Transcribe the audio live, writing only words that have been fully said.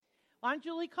Well, I'm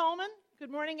Julie Coleman. Good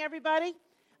morning, everybody.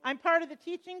 I'm part of the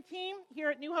teaching team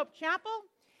here at New Hope Chapel,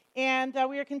 and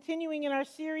we are continuing in our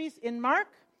series in Mark,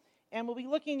 and we'll be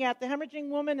looking at the hemorrhaging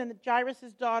woman and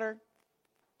Jairus' daughter,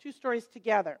 two stories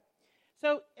together.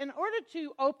 So in order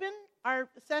to open our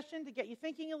session, to get you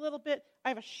thinking a little bit, I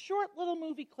have a short little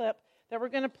movie clip that we're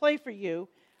going to play for you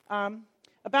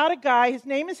about a guy. His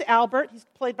name is Albert. He's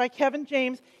played by Kevin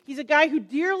James. He's a guy who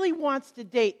dearly wants to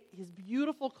date his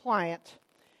beautiful client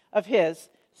of his.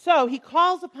 So he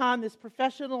calls upon this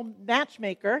professional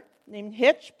matchmaker named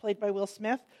Hitch, played by Will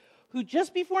Smith, who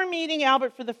just before meeting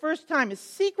Albert for the first time is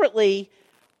secretly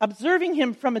observing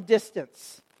him from a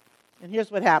distance. And here's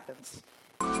what happens.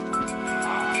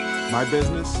 My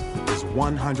business is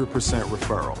 100%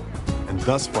 referral, and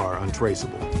thus far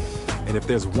untraceable. And if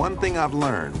there's one thing I've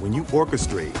learned, when you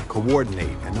orchestrate,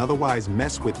 coordinate, and otherwise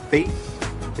mess with fate,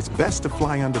 it's best to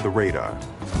fly under the radar.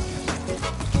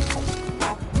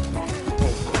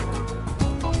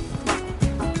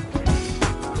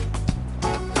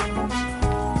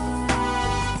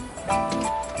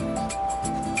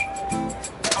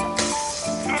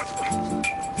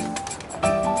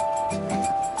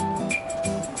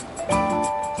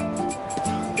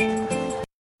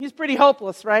 He's pretty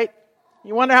hopeless, right?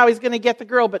 You wonder how he's going to get the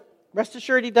girl, but rest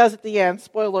assured he does at the end.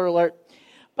 Spoiler alert.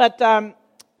 But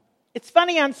it's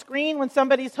funny on screen when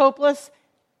somebody's hopeless.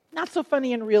 Not so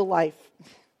funny in real life.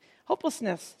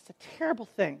 Hopelessness is a terrible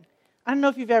thing. I don't know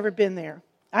if you've ever been there.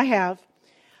 I have.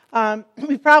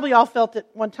 We've probably all felt it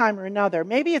one time or another.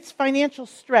 Maybe it's financial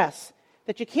stress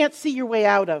that you can't see your way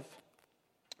out of.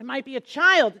 It might be a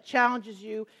child that challenges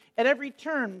you at every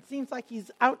turn. It seems like he's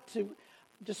out to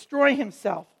destroy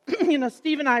himself. You know,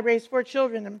 Steve and I raised 4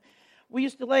 children, and we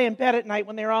used to lay in bed at night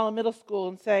when they were all in middle school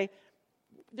and say,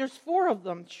 there's 4 of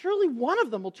them. Surely one of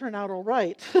them will turn out all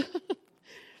right.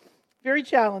 Very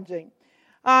challenging.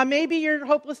 Maybe your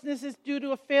hopelessness is due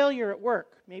to a failure at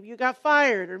work. Maybe you got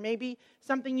fired, or maybe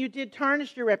something you did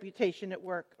tarnished your reputation at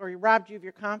work, or you robbed you of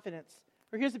your confidence.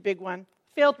 Or here's a big one,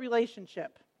 failed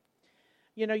relationship.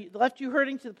 You know, left you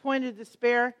hurting to the point of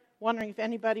despair, wondering if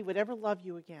anybody would ever love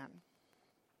you again.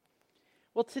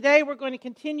 Well, today we're going to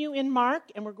continue in Mark,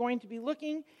 and we're going to be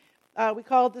looking, we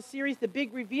call the series The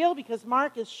Big Reveal, because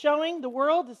Mark is showing the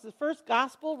world, this is the first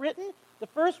gospel written, the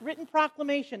first written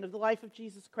proclamation of the life of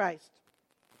Jesus Christ.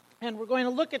 And we're going to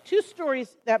look at 2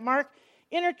 stories that Mark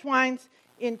intertwines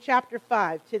in chapter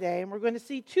 5 today, and we're going to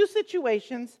see 2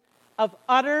 situations of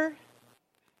utter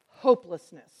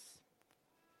hopelessness.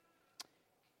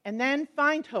 And then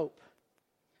find hope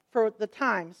for the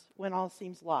times when all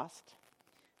seems lost.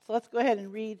 So let's go ahead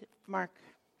and read Mark.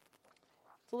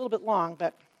 It's a little bit long,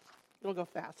 but it'll go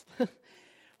fast.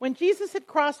 When Jesus had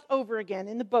crossed over again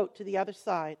in the boat to the other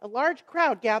side, a large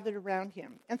crowd gathered around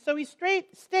him, and so he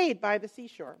stayed by the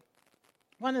seashore.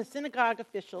 One of the synagogue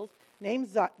officials, named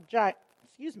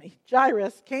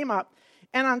Jairus, came up,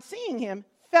 and on seeing him,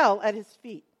 fell at his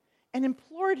feet and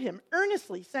implored him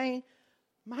earnestly, saying,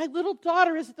 "My little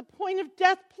daughter is at the point of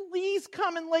death. Please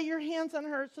come and lay your hands on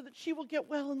her so that she will get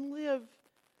well and live."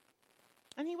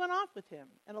 And he went off with him,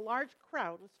 and a large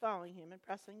crowd was following him and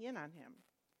pressing in on him.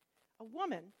 A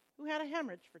woman who had a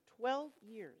hemorrhage for 12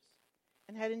 years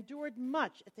and had endured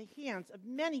much at the hands of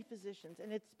many physicians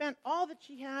and had spent all that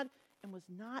she had and was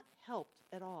not helped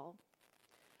at all,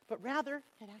 but rather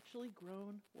had actually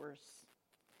grown worse.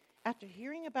 After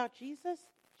hearing about Jesus,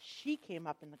 she came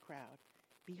up in the crowd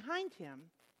behind him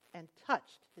and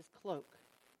touched his cloak.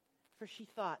 For she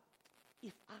thought,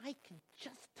 if I can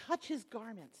just touch his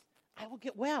garments, I will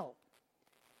get well.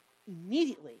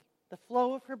 Immediately, the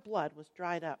flow of her blood was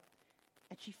dried up,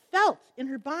 and she felt in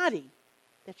her body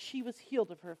that she was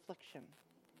healed of her affliction.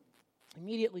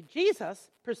 Immediately, Jesus,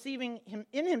 perceiving him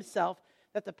in himself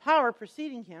that the power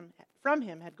proceeding from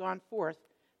him had gone forth,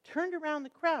 turned around the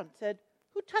crowd and said,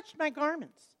 "Who touched my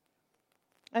garments?"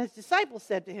 And his disciples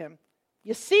said to him,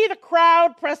 "You see the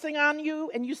crowd pressing on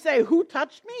you, and you say, 'Who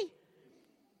touched me?'"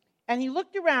 And he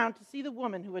looked around to see the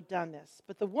woman who had done this.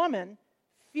 But the woman,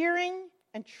 fearing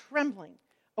and trembling,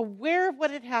 aware of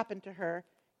what had happened to her,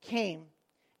 came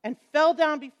and fell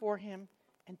down before him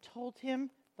and told him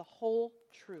the whole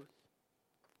truth.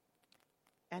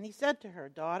 And he said to her,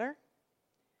 "Daughter,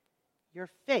 your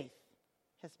faith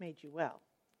has made you well.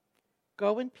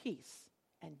 Go in peace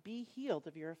and be healed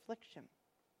of your affliction."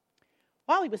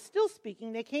 While he was still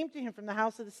speaking, they came to him from the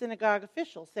house of the synagogue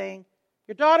official, saying,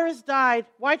 "Your daughter has died.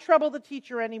 Why trouble the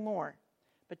teacher anymore?"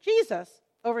 But Jesus,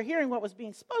 overhearing what was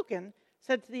being spoken,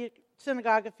 said to the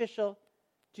synagogue official,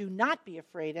 "Do not be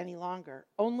afraid any longer.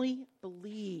 Only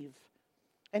believe."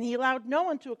 And he allowed no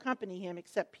one to accompany him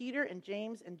except Peter and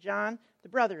James and John, the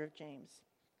brother of James.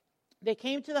 They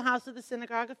came to the house of the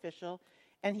synagogue official,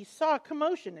 and he saw a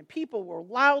commotion, and people were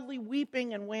loudly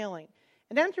weeping and wailing.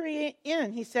 And entering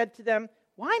in, he said to them,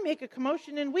 "Why make a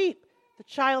commotion and weep? The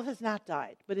child has not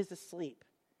died, but is asleep."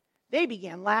 They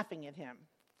began laughing at him.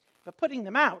 But putting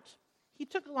them out, he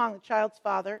took along the child's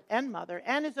father and mother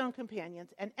and his own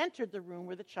companions and entered the room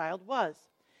where the child was.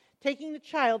 Taking the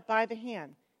child by the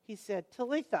hand, he said,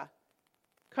 "Talitha,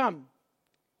 come,"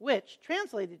 which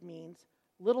translated means,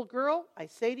 "Little girl, I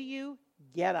say to you,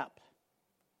 get up."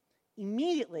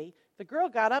 Immediately, the girl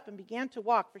got up and began to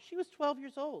walk, for she was 12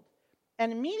 years old.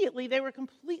 And immediately they were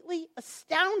completely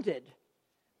astounded.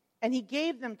 And he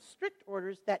gave them strict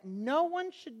orders that no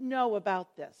one should know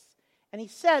about this. And he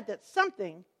said that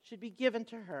something should be given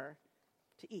to her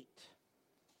to eat.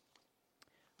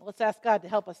 Well, let's ask God to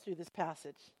help us through this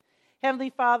passage. Heavenly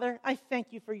Father, I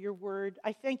thank you for your word.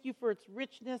 I thank you for its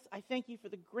richness. I thank you for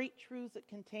the great truths it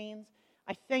contains.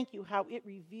 I thank you how it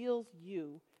reveals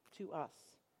you to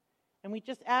us. And we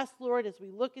just ask, Lord, as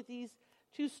we look at these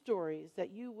two stories, that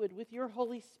you would, with your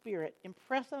Holy Spirit,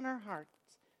 impress on our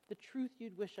hearts the truth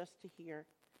you'd wish us to hear,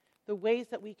 the ways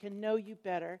that we can know you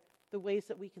better, the ways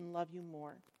that we can love you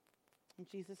more. In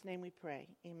Jesus' name we pray.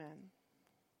 Amen.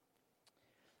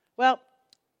 Well,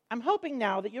 I'm hoping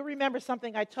now that you'll remember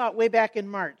something I taught way back in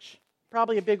March,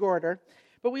 probably a big order,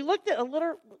 but we looked at a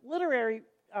literary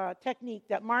technique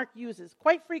that Mark uses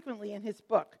quite frequently in his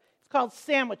book. It's called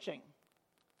sandwiching.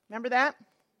 Remember that?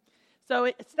 So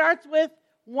it starts with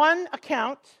one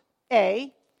account,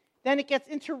 A, then it gets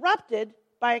interrupted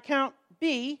by account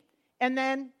B, and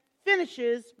then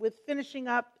finishes with finishing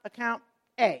up account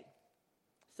A.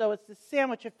 So it's the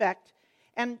sandwich effect.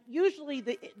 And usually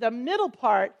the middle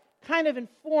part kind of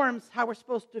informs how we're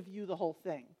supposed to view the whole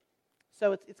thing.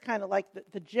 So it's kind of like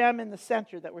the gem in the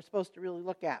center that we're supposed to really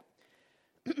look at.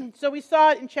 So we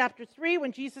saw it in chapter 3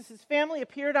 when Jesus' family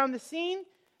appeared on the scene.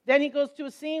 Then he goes to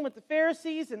a scene with the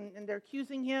Pharisees, and they're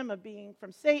accusing him of being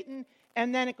from Satan.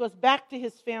 And then it goes back to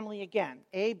his family again,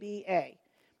 A, B, A.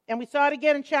 And we saw it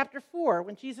again in chapter 4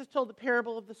 when Jesus told the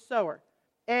parable of the sower.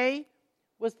 A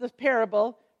was the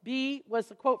parable, B was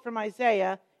the quote from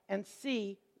Isaiah, and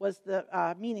C was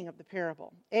the meaning of the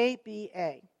parable. A, B,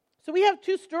 A. So we have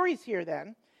two stories here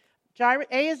then.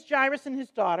 A is Jairus and his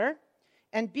daughter,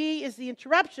 and B is the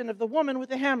interruption of the woman with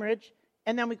the hemorrhage,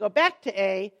 and then we go back to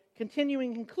A,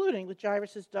 continuing, concluding with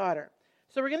Jairus' daughter.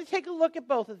 So we're going to take a look at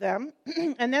both of them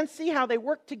and then see how they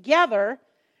work together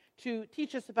to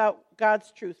teach us about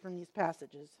God's truth from these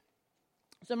passages.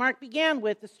 So Mark began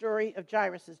with the story of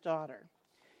Jairus' daughter.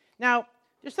 Now,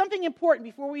 there's something important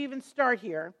before we even start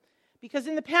here, because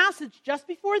in the passage just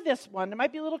before this one, it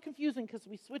might be a little confusing because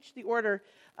we switched the order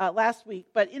last week,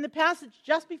 but in the passage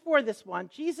just before this one,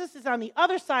 Jesus is on the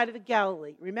other side of the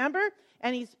Galilee, remember?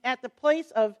 And he's at the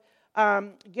place of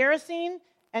Gerasene,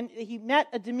 and he met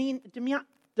a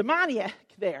demoniac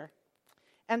there.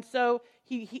 And so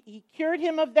he cured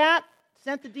him of that,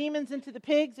 sent the demons into the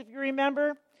pigs, if you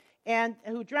remember, and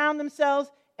who drowned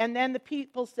themselves. And then the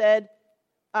people said,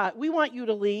 "We want you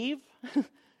to leave.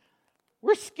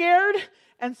 We're scared."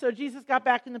 And so Jesus got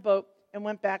back in the boat and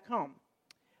went back home,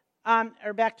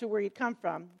 or back to where he'd come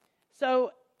from.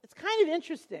 So it's kind of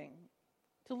interesting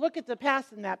to look at the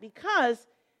past in that, because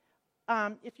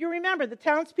if you remember, the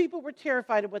townspeople were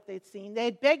terrified of what they'd seen. They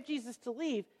had begged Jesus to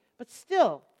leave, but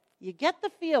still, you get the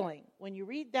feeling when you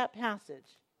read that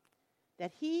passage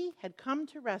that he had come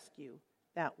to rescue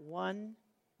that one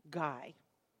guy.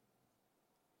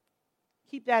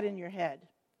 Keep that in your head.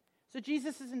 So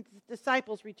Jesus and his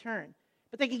disciples return,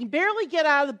 but they can barely get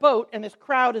out of the boat, and this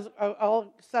crowd is all of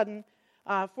a sudden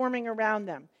forming around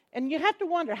them. And you have to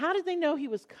wonder, how did they know he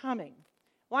was coming?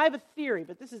 Well, I have a theory,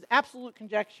 but this is absolute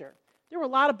conjecture. There were a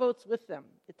lot of boats with them,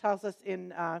 it tells us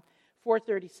in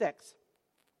 4:36.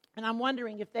 And I'm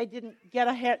wondering if they didn't get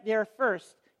ahead there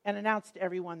first and announce to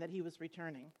everyone that he was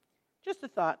returning. Just a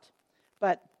thought,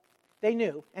 but they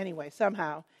knew anyway,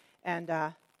 somehow, and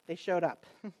they showed up.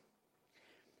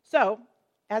 So,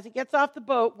 as he gets off the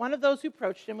boat, one of those who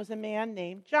approached him was a man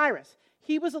named Jairus.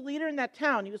 He was a leader in that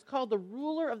town. He was called the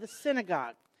ruler of the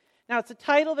synagogue. Now, it's a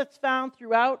title that's found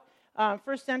throughout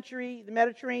first century, the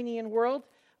Mediterranean world.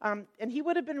 And he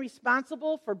would have been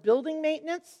responsible for building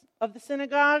maintenance of the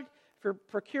synagogue, for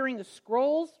procuring the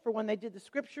scrolls for when they did the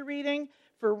scripture reading,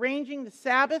 for arranging the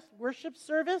Sabbath worship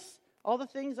service, all the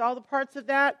things, all the parts of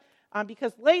that,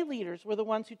 because lay leaders were the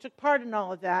ones who took part in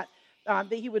all of that.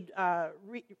 That he would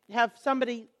have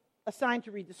somebody assigned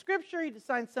to read the scripture, he'd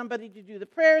assign somebody to do the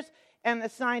prayers, and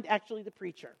assigned actually the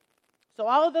preacher. So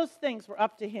all of those things were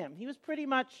up to him. He was pretty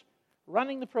much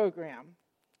running the program.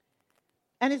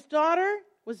 And his daughter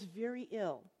was very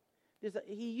ill.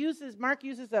 Mark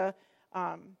uses a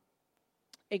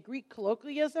Greek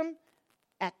colloquialism,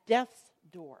 at death's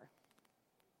door.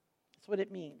 That's what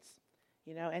it means,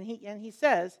 And he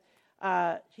says,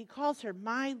 he calls her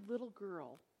my little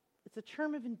girl. It's a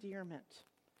term of endearment.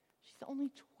 She's only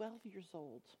 12 years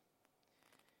old.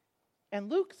 And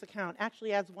Luke's account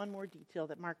actually adds one more detail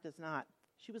that Mark does not.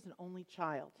 She was an only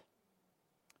child.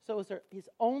 So it was his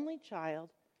only child,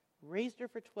 raised her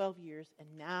for 12 years, and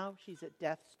now she's at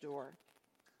death's door.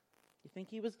 You think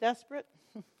he was desperate?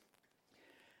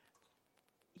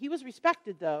 He was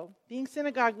respected, though, being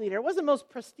synagogue leader. It wasn't the most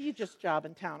prestigious job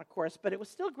in town, of course, but it was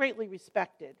still greatly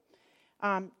respected.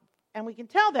 And we can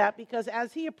tell that because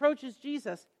as he approaches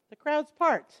Jesus, the crowds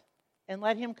part and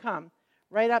let him come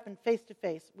right up and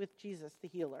face-to-face with Jesus, the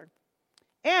healer.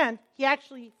 And he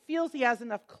actually feels he has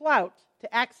enough clout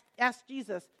to ask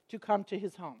Jesus to come to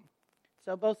his home.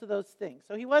 So both of those things.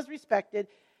 So he was respected,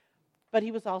 but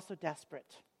he was also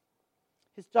desperate.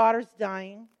 His daughter's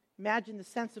dying. Imagine the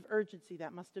sense of urgency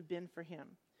that must have been for him.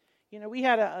 We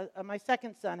had my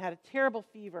second son had a terrible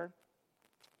fever.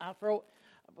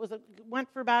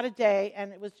 Went for about a day,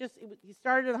 and he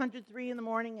started at 103 in the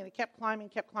morning, and it kept climbing,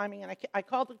 and I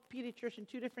called the pediatrician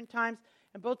 2 different times,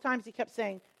 and both times he kept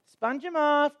saying, sponge him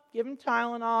off, give him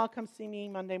Tylenol, come see me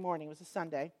Monday morning. It was a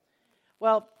Sunday.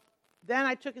 Well, then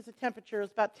I took his temperature. It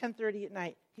was about 10:30 at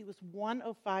night. He was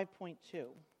 105.2. So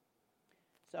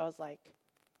I was like,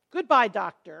 goodbye,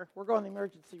 doctor. We're going to the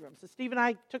emergency room. So Steve and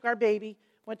I took our baby,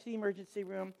 went to the emergency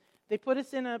room. They put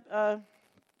us in a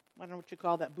I don't know what you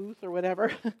call that, booth or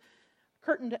whatever,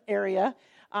 curtained area,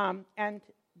 and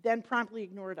then promptly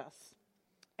ignored us.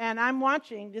 And I'm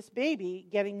watching this baby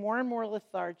getting more and more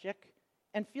lethargic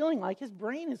and feeling like his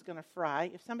brain is going to fry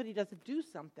if somebody doesn't do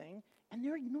something, and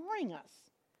they're ignoring us.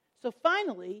 So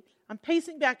finally, I'm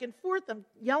pacing back and forth. I'm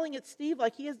yelling at Steve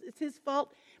like it's his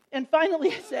fault. And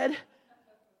finally I said,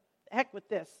 heck with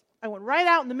this. I went right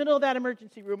out in the middle of that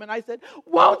emergency room and I said,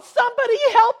 won't somebody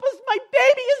help us? My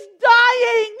baby is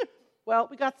dying. Well,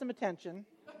 we got some attention.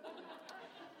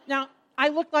 Now, I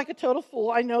looked like a total fool.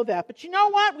 I know that. But you know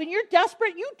what? When you're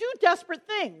desperate, you do desperate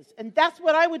things. And that's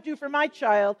what I would do for my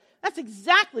child. That's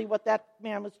exactly what that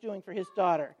man was doing for his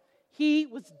daughter. He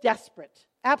was desperate,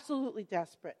 absolutely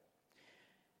desperate.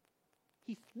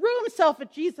 He threw himself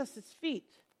at Jesus'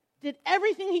 feet, did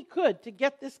everything he could to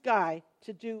get this guy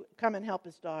to come and help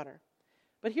his daughter.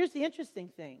 But here's the interesting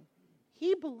thing.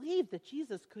 He believed that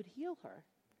Jesus could heal her.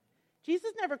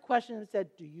 Jesus never questioned and said,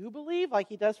 do you believe, like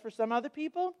he does for some other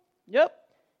people? Nope.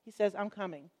 He says, I'm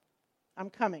coming.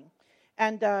 I'm coming.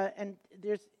 And then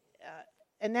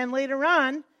later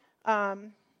on,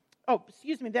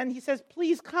 then he says,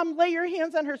 please come lay your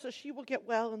hands on her so she will get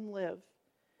well and live.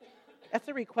 That's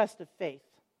a request of faith.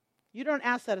 You don't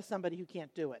ask that of somebody who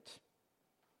can't do it.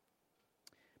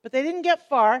 But they didn't get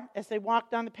far as they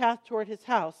walked down the path toward his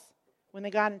house when they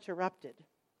got interrupted.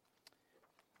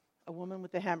 A woman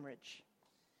with a hemorrhage.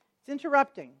 It's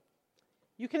interrupting.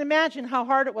 You can imagine how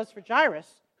hard it was for Jairus,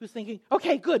 who's thinking,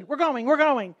 okay, good, we're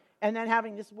going. And then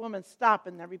having this woman stop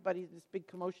and everybody, this big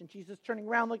commotion, Jesus turning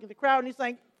around, looking at the crowd, and he's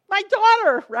like, my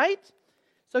daughter, right?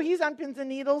 So he's on pins and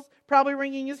needles, probably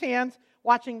wringing his hands,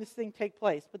 watching this thing take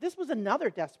place. But this was another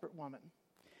desperate woman.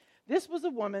 This was a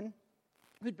woman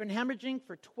who'd been hemorrhaging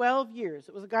for 12 years.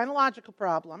 It was a gynecological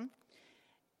problem,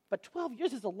 but 12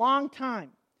 years is a long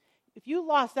time. If you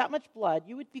lost that much blood,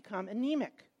 you would become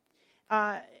anemic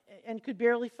and could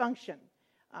barely function.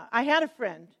 I had a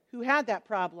friend who had that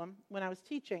problem when I was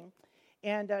teaching,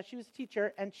 and she was a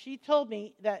teacher, and she told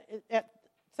me that at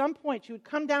some point she would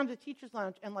come down to the teacher's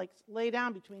lounge and lay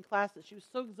down between classes. She was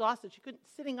so exhausted,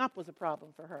 sitting up was a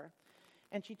problem for her.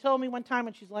 And she told me one time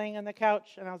when she's laying on the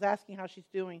couch, and I was asking how she's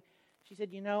doing, she said,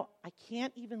 I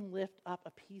can't even lift up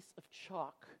a piece of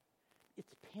chalk.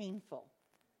 It's painful.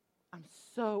 I'm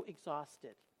so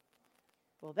exhausted.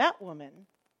 Well, that woman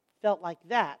felt like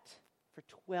that for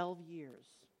 12 years.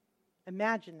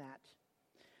 Imagine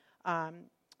that.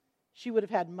 She would have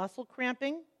had muscle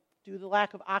cramping due to the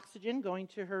lack of oxygen going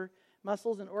to her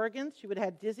muscles and organs. She would have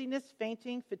had dizziness,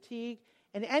 fainting, fatigue,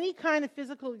 and any kind of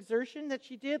physical exertion that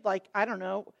she did, like,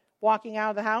 walking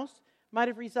out of the house, might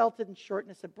have resulted in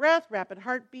shortness of breath, rapid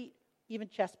heartbeat, even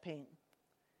chest pain.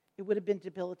 It would have been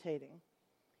debilitating.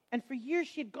 And for years,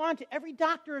 she had gone to every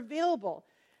doctor available.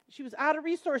 She was out of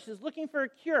resources, looking for a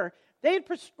cure. They had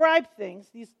prescribed things,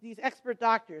 these expert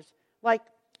doctors, like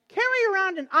carry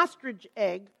around an ostrich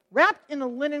egg wrapped in a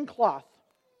linen cloth,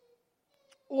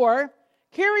 or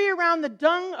carry around the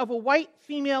dung of a white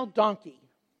female donkey.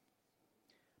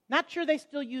 Not sure they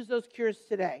still use those cures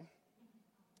today.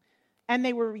 And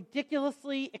they were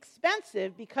ridiculously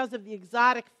expensive because of the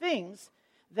exotic things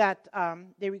that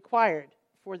they required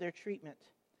for their treatment.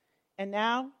 And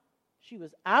now she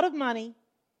was out of money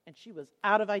and she was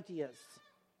out of ideas.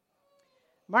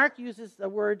 Mark uses a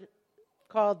word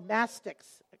called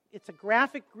mastix. It's a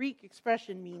graphic Greek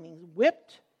expression meaning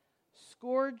whipped,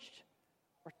 scourged,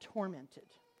 or tormented.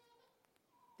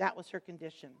 That was her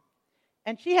condition.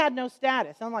 And she had no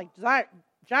status. Unlike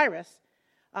Jairus,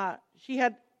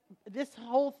 this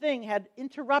whole thing had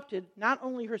interrupted not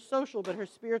only her social but her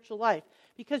spiritual life.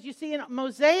 Because you see, in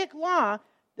Mosaic law,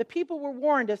 the people were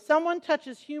warned, if someone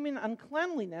touches human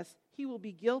uncleanliness, he will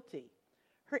be guilty.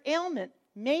 Her ailment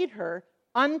made her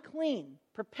unclean,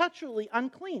 perpetually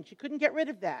unclean. She couldn't get rid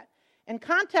of that. And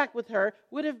contact with her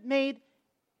would have made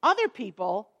other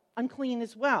people unclean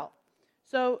as well.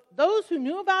 So those who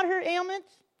knew about her ailment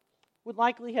would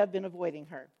likely have been avoiding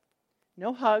her.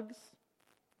 No hugs.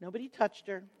 Nobody touched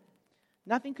her.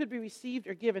 Nothing could be received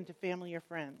or given to family or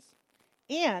friends.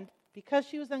 And because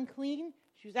she was unclean,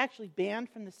 she was actually banned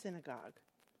from the synagogue.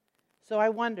 So I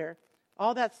wonder,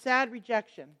 all that sad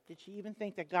rejection, did she even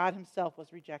think that God himself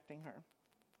was rejecting her?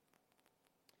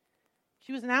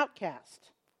 She was an outcast.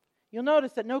 You'll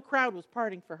notice that no crowd was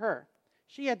parting for her.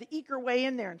 She had to eke her way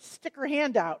in there and stick her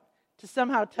hand out to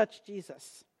somehow touch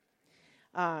Jesus.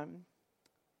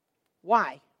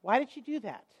 Why? Why did she do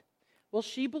that? Well,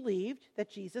 she believed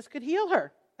that Jesus could heal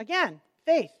her. Again,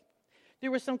 faith. There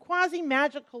were some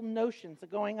quasi-magical notions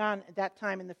going on at that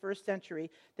time in the first century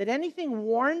that anything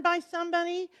worn by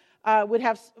somebody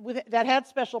that had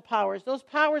special powers, those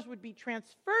powers would be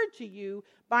transferred to you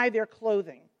by their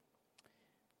clothing.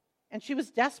 And she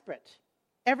was desperate.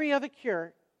 Every other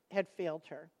cure had failed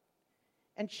her.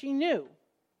 And she knew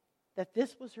that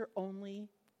this was her only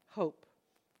hope.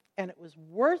 And it was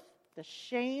worth the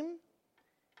shame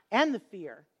and the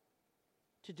fear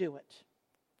to do it.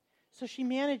 So she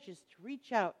manages to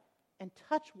reach out and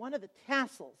touch one of the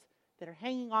tassels that are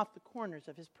hanging off the corners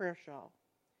of his prayer shawl.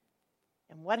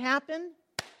 And what happened?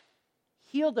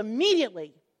 Healed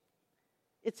immediately.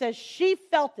 It says she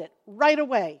felt it right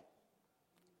away.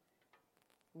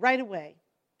 Right away.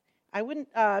 I wouldn't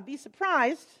be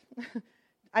surprised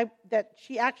that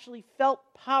she actually felt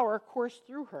power course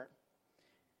through her.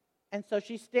 And so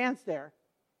she stands there,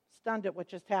 stunned at what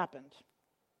just happened.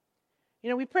 You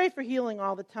know, we pray for healing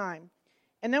all the time,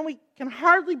 and then we can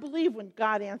hardly believe when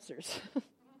God answers.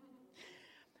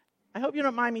 I hope you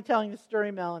don't mind me telling this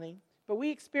story, Melanie, but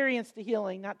we experienced a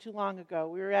healing not too long ago.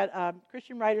 We were at a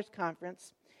Christian Writers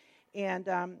Conference, and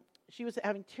she was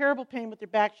having terrible pain with her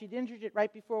back. She'd injured it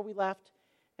right before we left,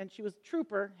 and she was a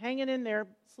trooper, hanging in there,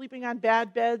 sleeping on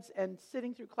bad beds and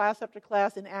sitting through class after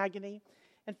class in agony.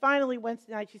 And finally,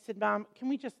 Wednesday night, she said, Mom, can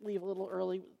we just leave a little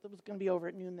early? It was going to be over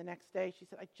at noon the next day. She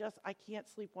said, I can't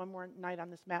sleep one more night on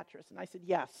this mattress. And I said,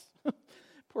 yes.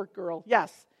 Poor girl,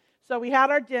 yes. So we had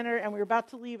our dinner, and we were about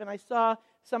to leave, and I saw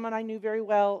someone I knew very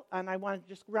well, and I wanted to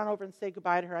just run over and say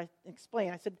goodbye to her. I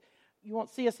explained. I said, you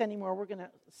won't see us anymore. We're going to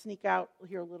sneak out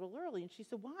here a little early. And she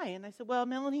said, why? And I said, well,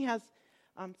 Melanie has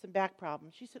some back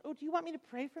problems. She said, oh, do you want me to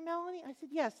pray for Melanie? I said,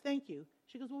 yes, thank you.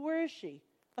 She goes, well, where is she?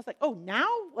 I was like, oh, now?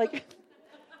 Like...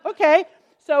 Okay,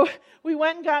 so we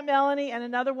went and got Melanie, and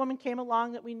another woman came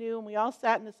along that we knew, and we all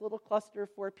sat in this little cluster of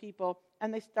 4 people,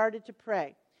 and they started to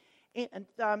pray. And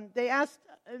they asked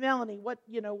Melanie, what's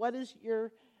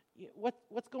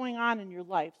going on in your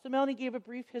life? So Melanie gave a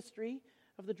brief history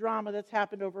of the drama that's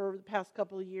happened over the past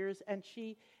couple of years, and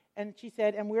she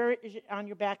said, and where is it on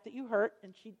your back that you hurt?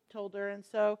 And she told her, and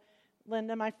so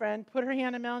Linda, my friend, put her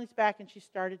hand on Melanie's back, and she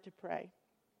started to pray.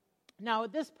 Now,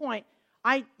 at this point,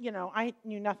 I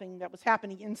knew nothing that was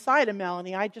happening inside of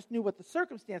Melanie. I just knew what the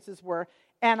circumstances were,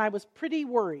 and I was pretty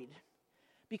worried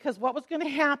because what was going to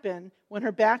happen when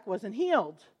her back wasn't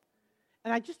healed?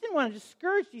 And I just didn't want to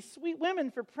discourage these sweet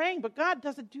women for praying, but God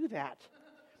doesn't do that.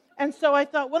 And so I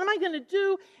thought, what am I going to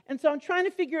do? And so I'm trying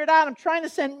to figure it out. I'm trying to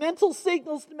send mental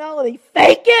signals to Melanie.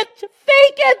 Fake it!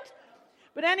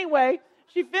 But anyway,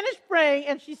 she finished praying,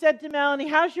 and she said to Melanie,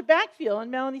 how's your back feel?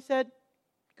 And Melanie said,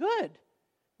 good.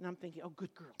 And I'm thinking, oh,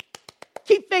 good girl.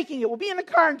 Keep faking it. We'll be in the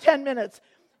car in 10 minutes.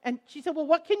 And she said, well,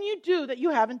 what can you do that you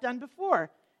haven't done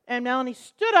before? And Melanie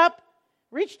stood up,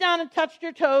 reached down and touched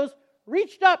her toes,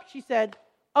 reached up. She said,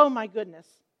 oh, my goodness.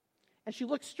 And she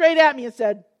looked straight at me and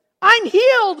said, I'm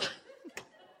healed.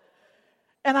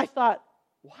 And I thought,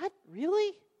 what?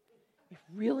 Really? It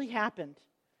really happened.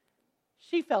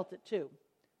 She felt it too.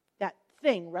 That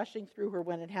thing rushing through her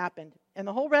when it happened. And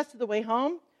the whole rest of the way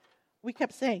home, we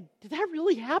kept saying, did that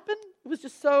really happen? It was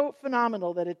just so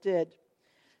phenomenal that it did.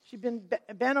 She'd been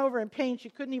bent over in pain.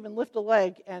 She couldn't even lift a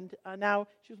leg. And now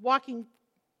she was walking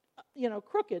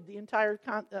crooked the entire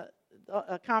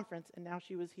conference, and now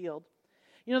she was healed.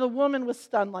 The woman was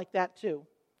stunned like that too,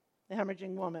 the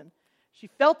hemorrhaging woman. She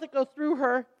felt it go through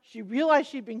her. She realized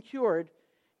she'd been cured,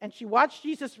 and she watched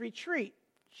Jesus retreat.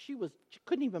 She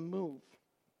couldn't even move.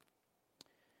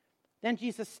 Then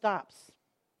Jesus stops.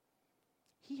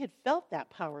 He had felt that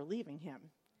power leaving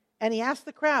him. And he asked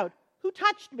the crowd, "Who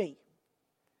touched me?"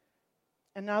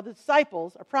 And now the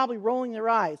disciples are probably rolling their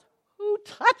eyes. "Who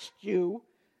touched you?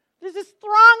 There's this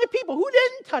throng of people. Who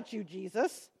didn't touch you,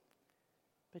 Jesus?"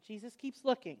 But Jesus keeps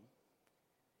looking.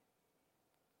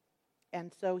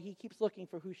 And so he keeps looking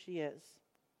for who she is.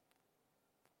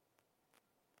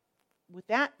 With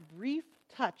that brief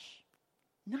touch,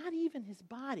 not even his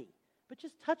body, but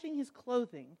just touching his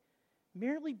clothing,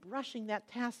 merely brushing that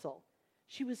tassel,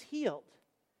 she was healed.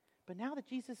 But now that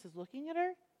Jesus is looking at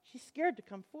her, she's scared to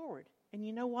come forward. And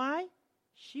you know why?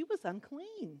 She was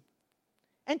unclean.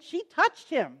 And she touched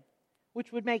him,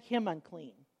 which would make him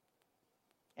unclean.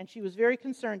 And she was very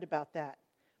concerned about that.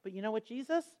 But you know what,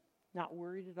 Jesus? Not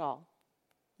worried at all.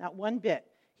 Not one bit.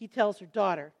 He tells her,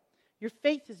 "Daughter, your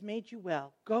faith has made you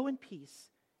well. Go in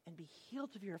peace and be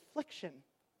healed of your affliction."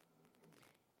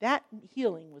 That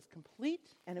healing was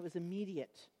complete and it was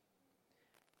immediate.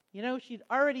 She'd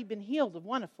already been healed of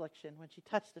one affliction when she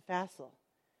touched the tassel.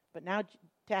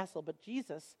 But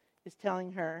Jesus is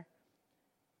telling her,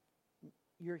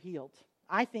 "You're healed."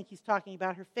 I think he's talking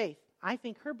about her faith. I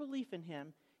think her belief in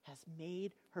him has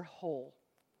made her whole.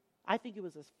 I think it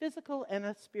was a physical and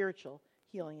a spiritual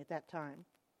healing at that time.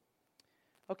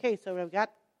 Okay, so we've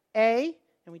got A,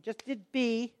 and we just did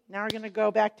B. Now we're going to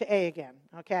go back to A again,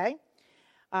 okay?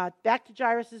 Back to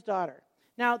Jairus' daughter.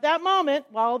 Now, at that moment,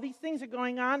 while all these things are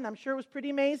going on, I'm sure it was pretty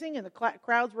amazing, and the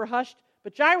crowds were hushed,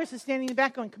 but Jairus is standing in the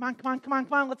back going, come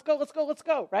on, let's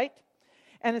go, right?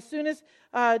 And as soon as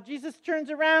Jesus turns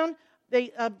around,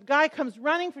 a guy comes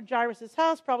running from Jairus'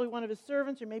 house, probably one of his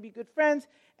servants or maybe good friends,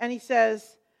 and he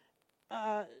says,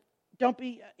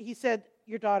 he said,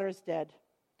 "Your daughter is dead.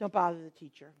 Don't bother the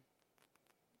teacher."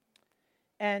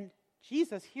 And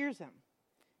Jesus hears him,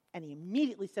 and he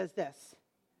immediately says this,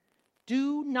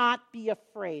 "Do not be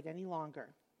afraid any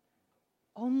longer.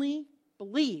 Only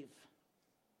believe.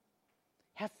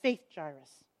 Have faith,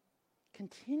 Jairus.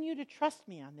 Continue to trust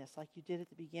me on this like you did at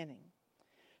the beginning."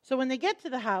 So when they get to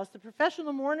the house, the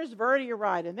professional mourners have already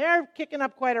arrived, and they're kicking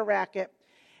up quite a racket,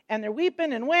 and they're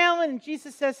weeping and wailing, and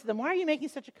Jesus says to them, "Why are you making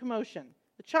such a commotion?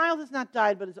 The child has not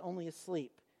died, but is only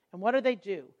asleep." And what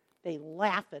do? They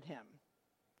laugh at him.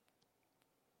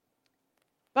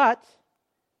 But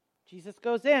Jesus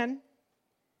goes in,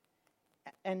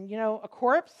 and a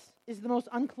corpse is the most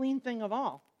unclean thing of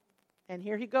all. And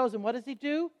here he goes, and what does he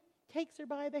do? Takes her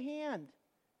by the hand,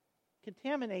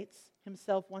 contaminates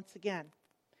himself once again.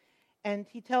 And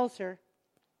he tells her,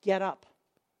 "Get up."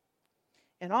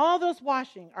 And all those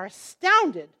watching are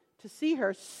astounded to see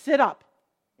her sit up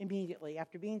immediately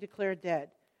after being declared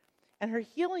dead. And her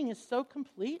healing is so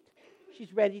complete,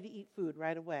 she's ready to eat food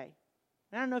right away.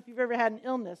 And I don't know if you've ever had an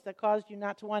illness that caused you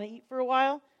not to want to eat for a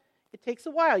while. It takes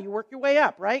a while. You work your way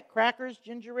up, right? Crackers,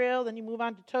 ginger ale, then you move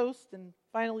on to toast, and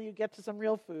finally you get to some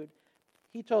real food.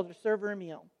 He told her, serve her a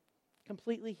meal.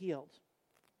 Completely healed.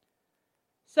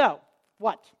 So,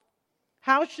 what?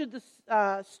 How should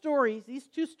these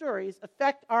two stories,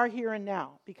 affect our here and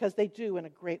now? Because they do in a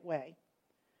great way.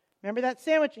 Remember that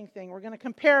sandwiching thing? We're going to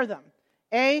compare them.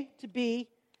 A to B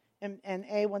and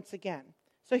A once again.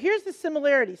 So here's the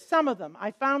similarities, some of them.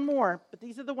 I found more, but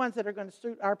these are the ones that are going to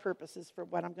suit our purposes for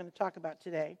what I'm going to talk about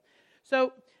today.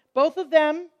 So both of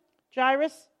them,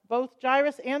 both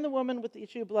Jairus and the woman with the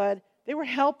issue of blood, they were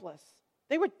helpless.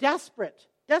 They were desperate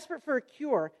for a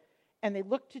cure, and they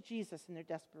looked to Jesus in their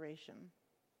desperation.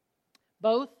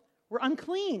 Both were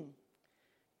unclean,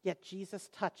 yet Jesus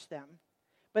touched them.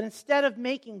 But instead of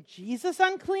making Jesus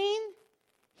unclean,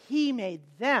 he made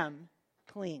them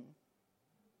clean.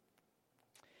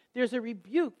 There's a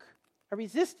rebuke, a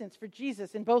resistance for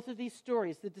Jesus in both of these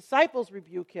stories. The disciples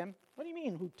rebuke him. What do you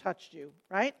mean, who touched you,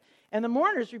 right? And the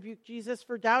mourners rebuke Jesus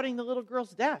for doubting the little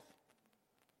girl's death.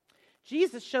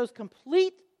 Jesus shows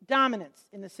complete dominance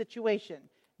in the situation.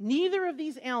 Neither of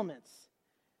these ailments,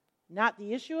 not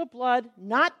the issue of blood,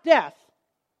 not death,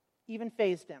 even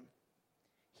fazed him.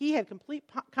 He had complete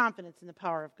confidence in the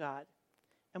power of God.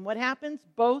 And what happens?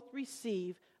 Both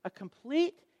receive a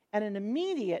complete and an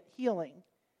immediate healing.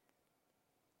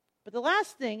 But the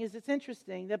last thing is, it's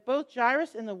interesting that both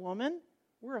Jairus and the woman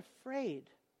were afraid.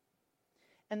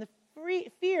 And the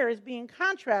fear is being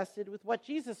contrasted with what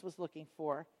Jesus was looking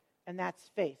for, and that's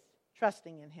faith,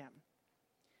 trusting in him.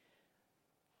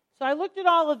 So I looked at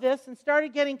all of this and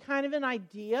started getting kind of an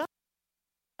idea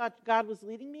thought God was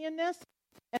leading me in this.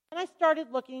 And then I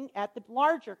started looking at the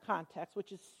larger context,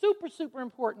 which is super, super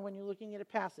important when you're looking at a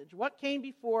passage. What came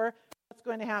before? What's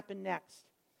going to happen next?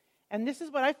 And this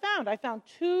is what I found. I found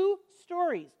two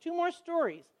more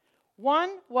stories.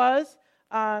 One was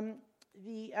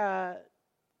the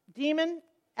demon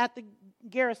at the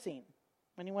Gerasene.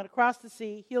 When he went across the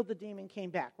sea, healed the demon,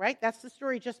 came back, right? That's the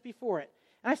story just before it.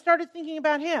 And I started thinking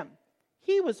about him.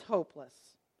 He was hopeless.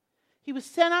 He was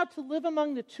sent out to live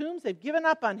among the tombs. They've given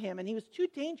up on him, and he was too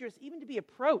dangerous even to be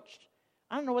approached.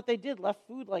 I don't know what they did, left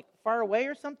food like far away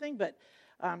or something, but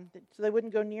so they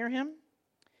wouldn't go near him.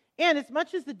 And as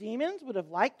much as the demons would have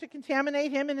liked to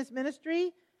contaminate him in his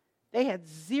ministry, they had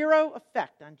zero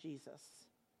effect on Jesus.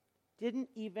 Didn't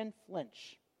even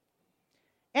flinch.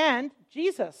 And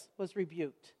Jesus was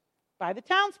rebuked by the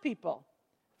townspeople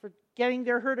for getting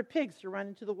their herd of pigs to run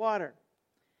into the water.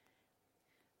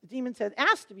 The demons had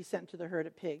asked to be sent to the herd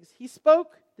of pigs. He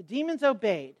spoke, the demons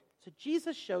obeyed. So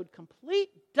Jesus showed complete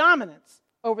dominance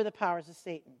over the powers of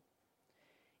Satan.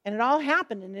 And it all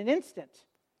happened in an instant.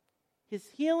 His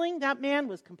healing, that man,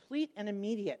 was complete and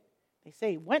immediate. They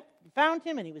say he went, found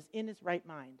him, and he was in his right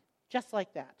mind. Just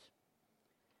like that.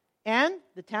 And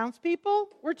the townspeople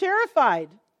were terrified.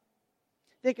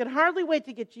 They could hardly wait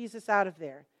to get Jesus out of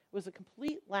there. It was a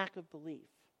complete lack of belief.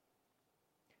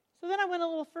 So then I went a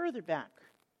little further back.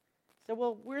 So,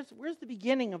 well, where's the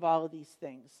beginning of all of these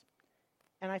things?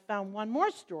 And I found one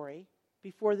more story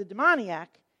before the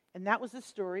demoniac, and that was the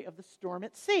story of the storm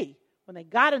at sea, when they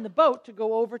got in the boat to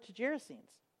go over to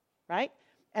Gerasenes, right?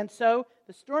 And so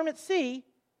the storm at sea,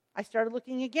 I started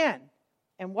looking again.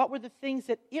 And what were the things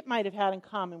that it might have had in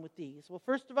common with these? Well,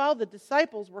 first of all, the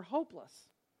disciples were hopeless.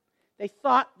 They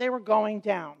thought they were going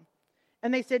down.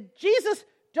 And they said, Jesus,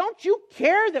 don't you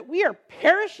care that we are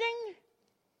perishing?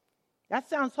 That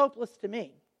sounds hopeless to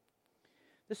me.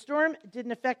 The storm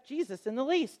didn't affect Jesus in the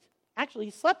least. Actually,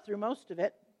 he slept through most of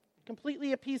it,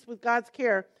 completely at peace with God's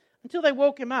care, until they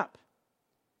woke him up.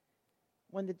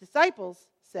 When the disciples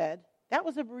said, that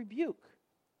was a rebuke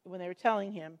when they were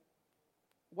telling him,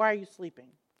 why are you sleeping?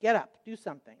 Get up, do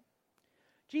something.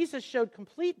 Jesus showed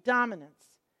complete dominance,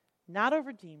 not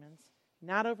over demons,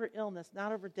 not over illness,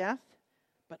 not over death,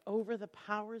 but over the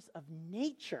powers of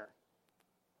nature.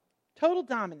 Total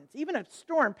dominance. Even a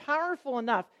storm powerful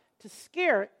enough to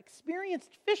scare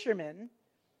experienced fishermen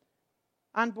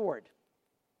on board.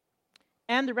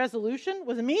 And the resolution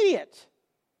was immediate.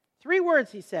 3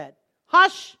 words, he said.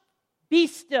 Hush, be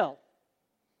still.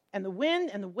 And the wind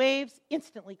and the waves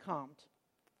instantly calmed.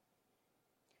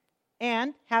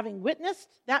 And having witnessed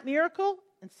that miracle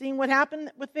and seeing what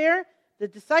happened with there, the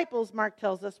disciples, Mark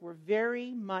tells us, were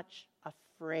very much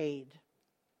afraid.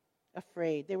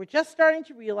 Afraid. They were just starting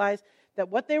to realize that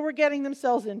what they were getting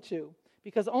themselves into,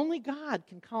 because only God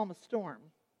can calm a storm.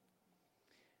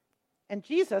 And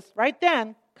Jesus, right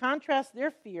then, contrasts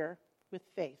their fear with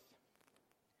faith.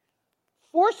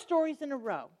 4 stories in a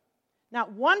row.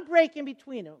 Not one break in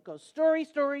between. It goes story,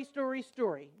 story, story,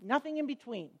 story. Nothing in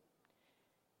between.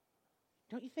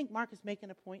 Don't you think Mark is making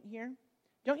a point here?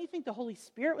 Don't you think the Holy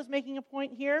Spirit was making a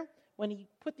point here when he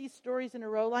put these stories in a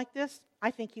row like this?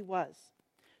 I think he was.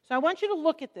 So I want you to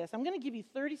look at this. I'm going to give you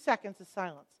 30 seconds of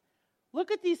silence.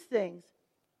 Look at these things,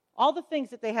 all the things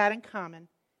that they had in common,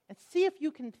 and see if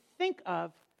you can think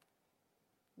of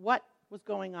what was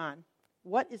going on.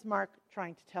 What is Mark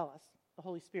trying to tell us? The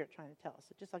Holy Spirit trying to tell us.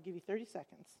 So I'll give you 30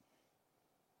 seconds.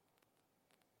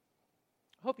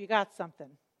 I hope you got something.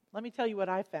 Let me tell you what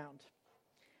I found.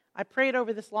 I prayed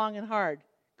over this long and hard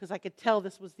because I could tell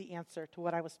this was the answer to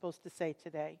what I was supposed to say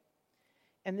today.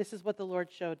 And this is what the Lord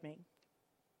showed me.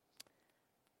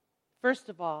 First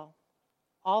of all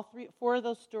 4 of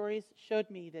those stories showed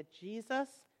me that Jesus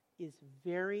is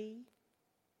very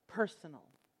personal.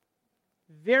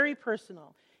 Very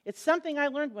personal. It's something I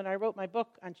learned when I wrote my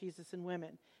book on Jesus and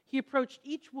women. He approached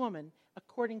each woman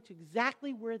according to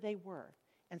exactly where they were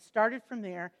and started from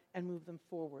there and moved them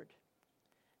forward.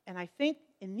 And I think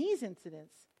in these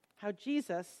incidents, how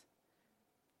Jesus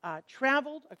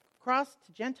traveled across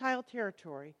to Gentile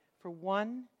territory for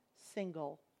one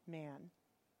single man.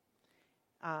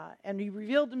 And he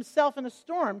revealed himself in a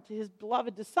storm to his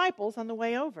beloved disciples on the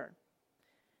way over.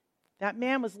 That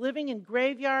man was living in a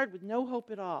graveyard with no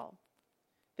hope at all.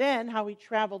 Then how he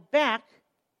traveled back,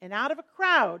 and out of a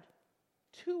crowd,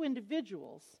 2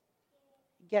 individuals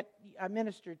get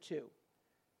ministered to.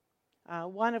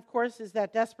 One, of course, is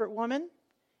that desperate woman.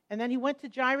 And then he went to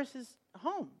Jairus'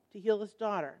 home to heal his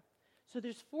daughter. So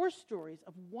there's 4 stories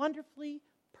of wonderfully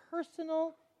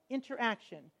personal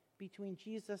interaction between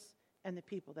Jesus and the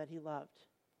people that he loved.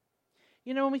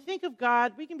 You know, when we think of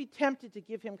God, we can be tempted to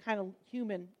give him kind of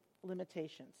human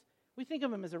limitations. We think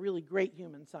of him as a really great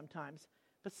human sometimes,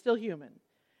 but still human.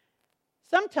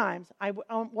 Sometimes I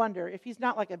wonder if he's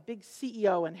not like a big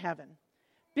CEO in heaven,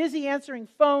 busy answering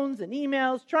phones and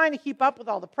emails, trying to keep up with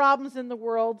all the problems in the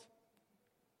world.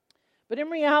 But in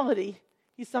reality,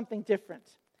 he's something different.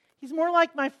 He's more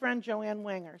like my friend Joanne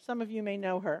Wenger. Some of you may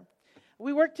know her.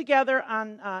 We worked together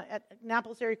at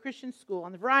Annapolis Area Christian School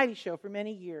on the variety show for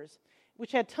many years,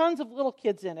 which had tons of little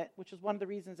kids in it, which was one of the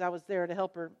reasons I was there to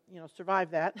help her,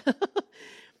 survive that.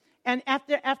 And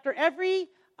after every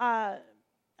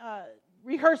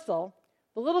rehearsal,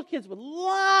 the little kids would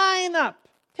line up,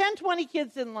 10, 20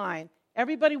 kids in line.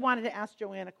 Everybody wanted to ask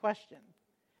Joanne a question.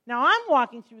 Now I'm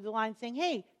walking through the line saying,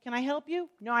 hey, can I help you?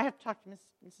 No, I have to talk to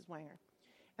Mrs. Wenger.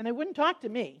 And they wouldn't talk to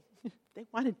me. They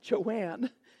wanted Joanne.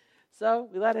 So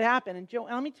we let it happen. And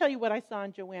let me tell you what I saw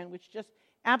in Joanne, which just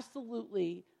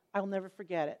absolutely, I'll never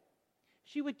forget it.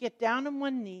 She would get down on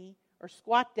one knee or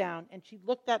squat down, and she'd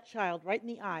look that child right in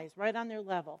the eyes, right on their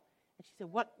level. And she said,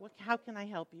 how can I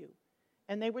help you?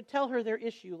 And they would tell her their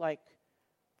issue, like,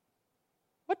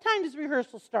 what time does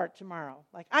rehearsal start tomorrow?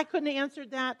 Like, I couldn't have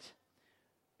answered that.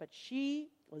 But she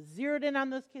was zeroed in on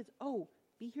those kids. Oh,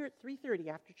 be here at 3:30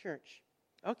 after church.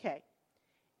 Okay.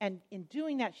 And in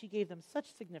doing that, she gave them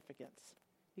such significance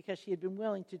because she had been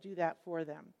willing to do that for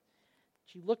them.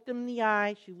 She looked them in the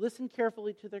eye. She listened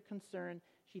carefully to their concern.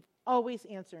 She'd always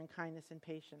answer in kindness and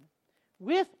patience.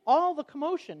 With all the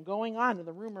commotion going on in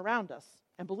the room around us,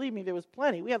 and believe me, there was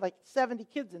plenty. We had like 70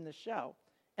 kids in the show,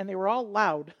 and they were all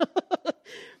loud.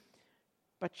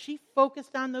 But she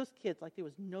focused on those kids like there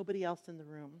was nobody else in the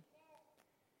room.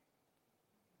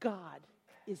 God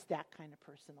is that kind of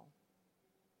personal.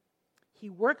 He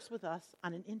works with us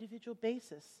on an individual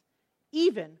basis,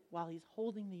 even while he's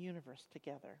holding the universe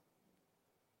together.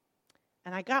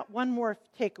 And I got one more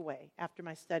takeaway after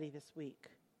my study this week.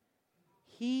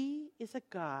 He is a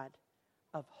God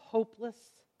of hopeless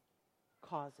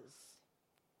causes.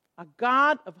 A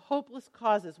God of hopeless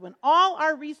causes. When all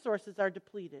our resources are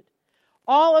depleted,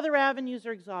 all other avenues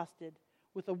are exhausted,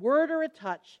 with a word or a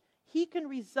touch, he can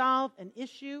resolve an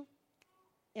issue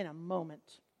in a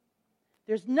moment.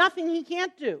 There's nothing he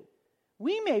can't do.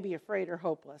 We may be afraid or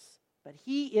hopeless, but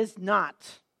he is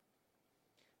not.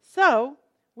 So,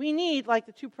 we need, like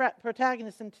the two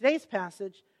protagonists in today's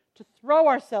passage, to throw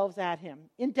ourselves at him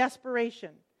in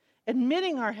desperation,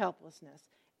 admitting our helplessness.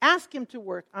 Ask him to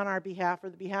work on our behalf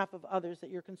or the behalf of others that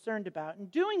you're concerned about. In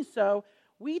doing so,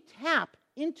 we tap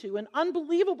into an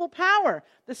unbelievable power,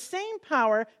 the same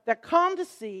power that calmed a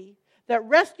sea, that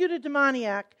rescued a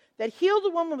demoniac, that healed a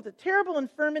woman with a terrible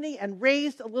infirmity and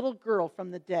raised a little girl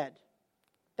from the dead.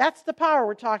 That's the power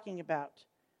we're talking about.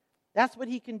 That's what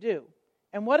he can do.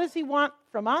 And what does he want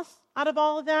from us out of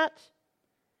all of that?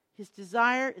 His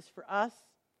desire is for us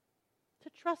to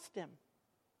trust him,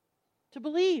 to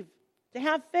believe, to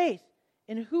have faith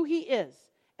in who he is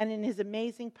and in his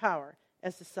amazing power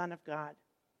as the Son of God.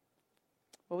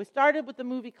 Well, we started with the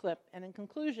movie clip, and in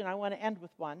conclusion, I want to end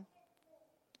with one.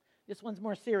 This one's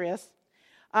more serious.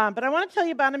 But I want to tell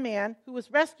you about a man who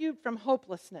was rescued from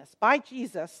hopelessness by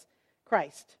Jesus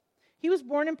Christ. He was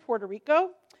born in Puerto Rico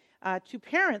to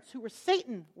parents who were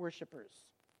Satan worshipers.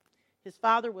 His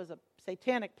father was a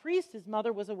satanic priest. His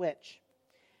mother was a witch.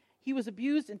 He was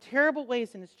abused in terrible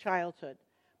ways in his childhood.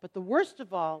 But the worst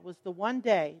of all was the one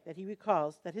day that he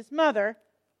recalls that his mother,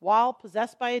 while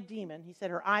possessed by a demon, he said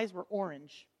her eyes were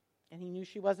orange, and he knew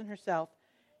she wasn't herself.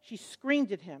 She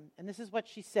screamed at him, and this is what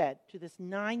she said to this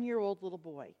 9-year-old little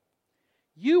boy.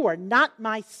 "You are not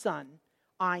my son.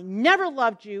 I never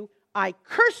loved you. I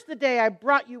curse the day I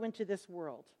brought you into this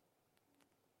world."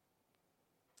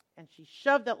 And she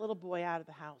shoved that little boy out of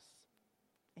the house.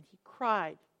 And he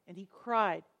cried, and he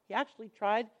cried. He actually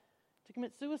tried to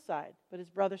commit suicide, but his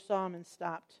brother saw him and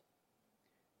stopped.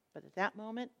 But at that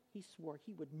moment, he swore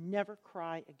he would never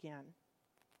cry again.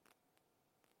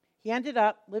 He ended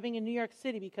up living in New York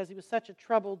City because he was such a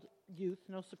troubled youth,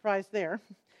 no surprise there.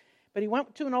 But he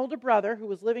went to an older brother who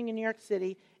was living in New York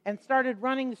City and started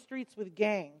running the streets with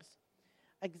gangs.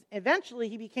 Eventually,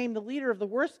 he became the leader of the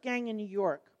worst gang in New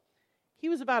York. He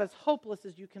was about as hopeless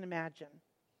as you can imagine.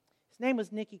 His name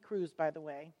was Nicky Cruz, by the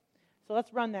way. So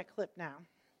let's run that clip now.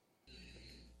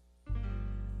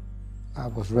 I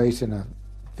was raised in a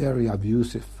very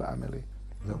abusive family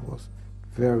that was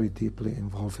very deeply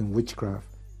involved in witchcraft.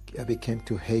 I became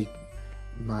to hate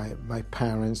my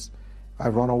parents. I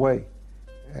ran away.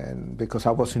 And because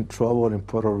I was in trouble in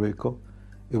Puerto Rico,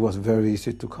 it was very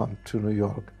easy to come to New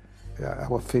York. I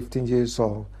was 15 years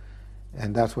old,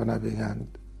 and that's when I began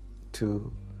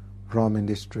to roaming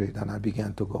the street, and I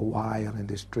began to go wild in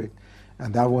the street.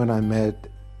 And that's when I met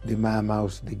the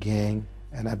Mammoths, the gang,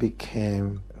 and I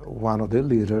became one of the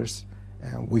leaders.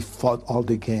 And we fought all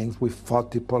the gangs. We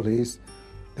fought the police.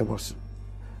 There was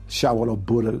shower of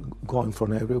bullets going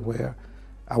from everywhere.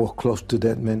 I was close to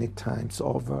death many times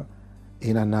over,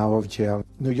 in and out of jail.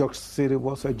 New York City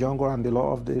was a jungle, and the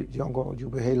law of the jungle, you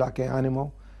behave like an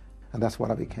animal. And that's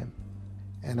what I became.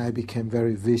 And I became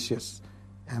very vicious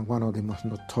and one of the most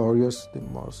notorious, the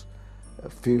most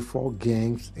fearful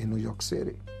gangs in New York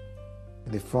City.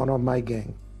 In the front of my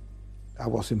gang, I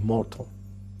was immortal,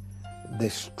 the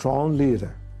strong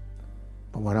leader.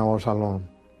 But when I was alone,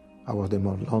 I was the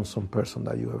most lonesome person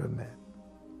that you ever met.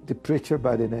 The preacher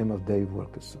by the name of Dave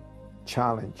Wilkerson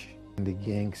challenged the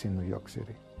gangs in New York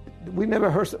City. We never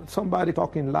heard somebody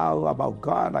talking loud about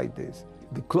God like this.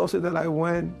 The closest that I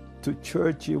went to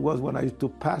church, it was when I used to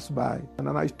pass by, and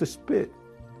then I used to spit.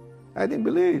 I didn't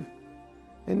believe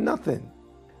in nothing.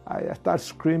 I started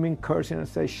screaming, cursing, and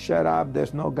say, "Shut up,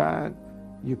 there's no God.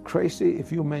 You crazy.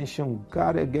 If you mention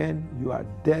God again, you are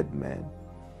dead, man."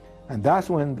 And that's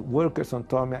when Wilkerson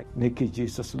told me, "Nicky,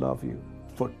 Jesus loves you."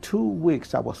 For 2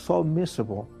 weeks, I was so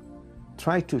miserable,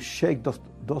 trying to shake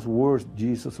those words,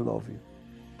 "Jesus loves you."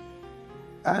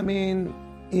 I mean,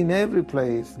 in every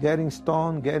place, getting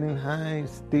stoned, getting high,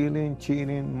 stealing,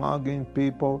 cheating, mugging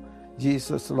people.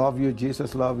 Jesus love you,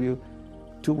 Jesus love you.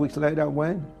 2 weeks later,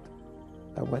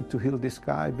 I went to heal this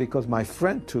guy because my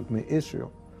friend took me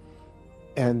Israel.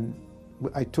 And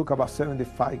I took about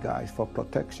 75 guys for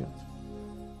protection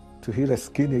to heal a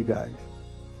skinny guy.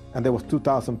 And there was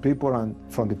 2,000 people, and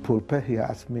from the pulpit, he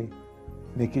asked me,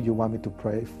 "Nicky, you want me to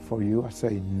pray for you?" I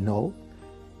say, "No."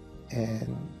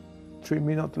 And 3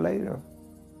 minutes later,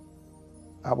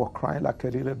 I was crying like a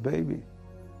little baby.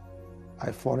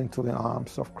 I fall into the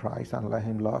arms of Christ and let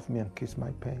him love me and kiss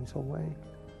my pains away.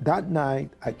 That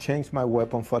night, I changed my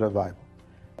weapon for the Bible.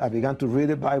 I began to read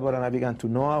the Bible and I began to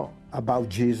know about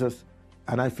Jesus,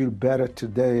 and I feel better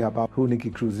today about who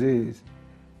Nicky Cruz is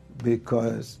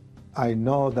because I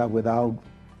know that without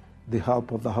the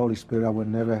help of the Holy Spirit, I would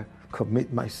never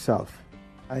commit myself.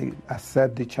 I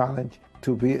accept the challenge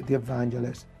to be the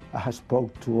evangelist. I have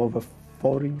spoke to over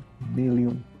 40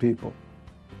 million people.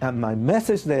 And my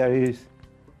message there is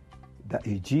that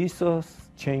if Jesus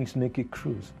changed Nicky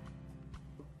Cruz,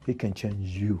 he can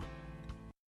change you.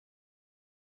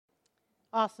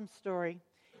 Awesome story.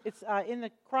 It's in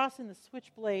the Cross and the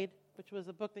Switchblade, which was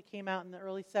a book that came out in the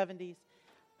early 70s.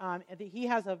 He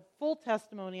has a full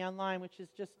testimony online, which is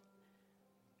just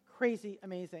crazy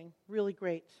amazing, really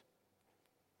great.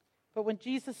 But when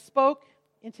Jesus spoke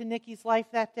into Nicky's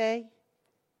life that day,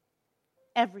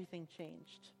 everything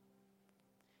changed.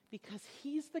 Because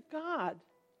he's the God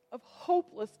of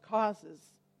hopeless causes.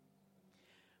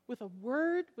 With a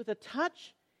word, with a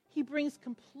touch, he brings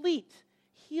complete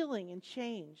healing and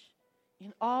change.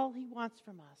 And all he wants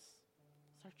from us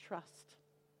is our trust.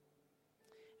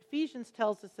 Ephesians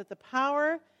tells us that the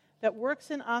power that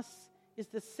works in us is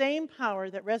the same power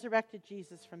that resurrected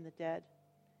Jesus from the dead.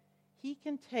 He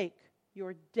can take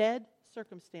your dead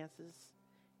circumstances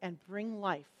and bring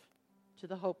life to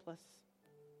the hopeless.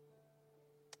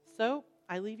 So,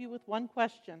 I leave you with one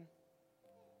question.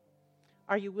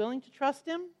 Are you willing to trust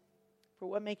him for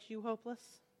what makes you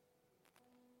hopeless?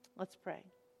 Let's pray.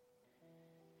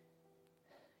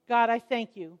 God, I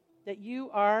thank you that you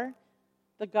are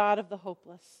the God of the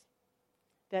hopeless,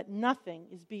 that nothing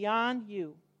is beyond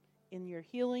you in your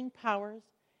healing powers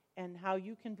and how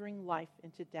you can bring life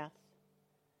into death.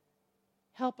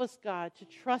 Help us, God, to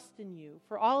trust in you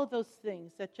for all of those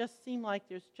things that just seem like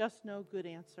there's just no good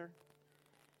answer.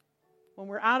 When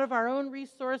we're out of our own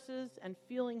resources and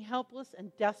feeling helpless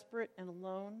and desperate and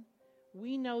alone,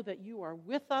 we know that you are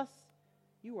with us,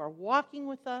 you are walking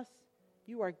with us,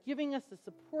 you are giving us a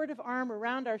supportive arm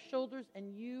around our shoulders,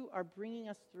 and you are bringing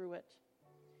us through it.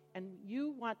 And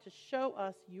you want to show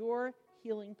us your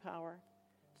healing power.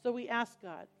 So we ask,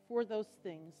 God, for those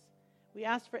things. We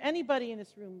ask for anybody in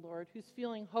this room, Lord, who's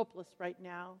feeling hopeless right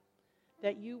now,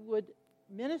 that you would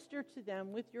minister to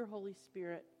them with your Holy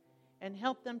Spirit and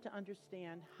help them to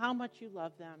understand how much you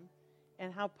love them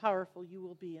and how powerful you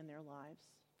will be in their lives.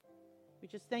 We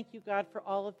just thank you, God, for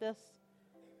all of this.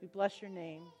 We bless your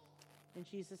name. In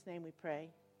Jesus' name we pray.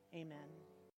 Amen.